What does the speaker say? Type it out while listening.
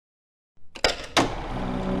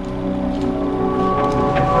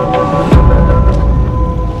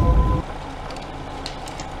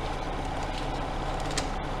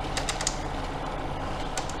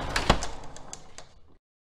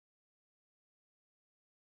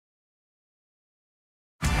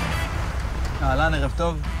אהלן, ערב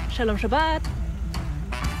טוב. שלום שבת.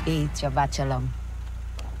 שבת שלום.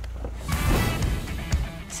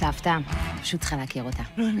 סבתא, פשוט צריכה להכיר אותה.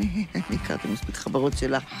 לא, אני הכרתי מספיק חברות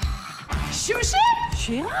שלה. שושי!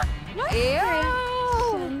 שירה?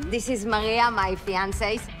 This is Maria, my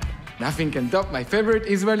fiancé. Nothing can top my favorite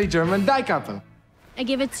Israeli-German dye couple. I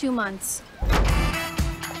give it 2 months.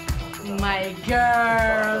 My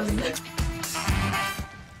girls.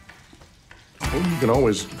 Well, you can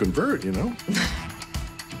always convert, you know?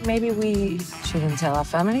 Maybe we shouldn't tell our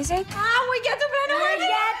families yet? We get the plan already!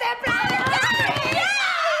 We get the plan already!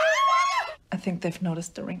 I think they've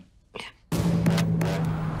noticed the ring.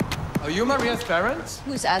 Are you Maria's parents?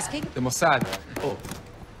 Who's asking? The Mossad. Oh.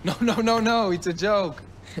 No, it's a joke.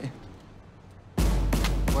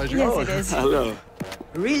 Yes, it is. Hello.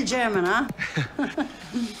 Real German, huh?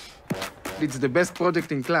 It's the best project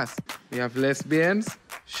in class. We have lesbians,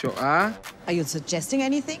 Shoah. Are you suggesting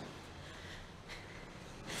anything?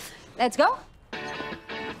 Let's go.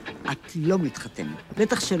 את לא מתחתנת.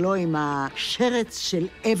 בטח שלא עם השרץ של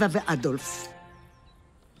אווה ואדולף.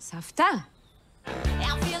 סבתא.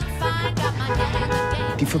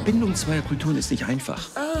 Die Verbindung zweier Kulturen ist nicht einfach.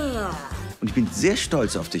 Und ich bin sehr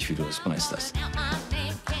stolz auf dich, wie du es meisterst.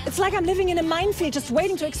 It's like I'm living in a minefield just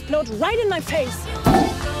waiting to explode right in my face.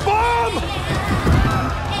 Bomb!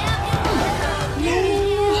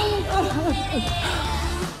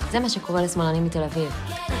 זה מה שקורה לשמאלנים מתל אביב.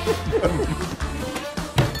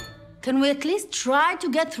 Can we at least try to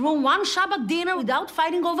get through one Shabbat dinner without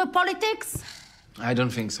fighting over politics? I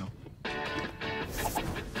don't think so.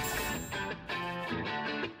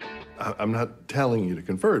 I'm not telling you to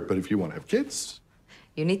convert, but if you want to have kids...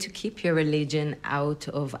 You need to keep your religion out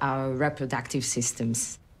of our reproductive systems.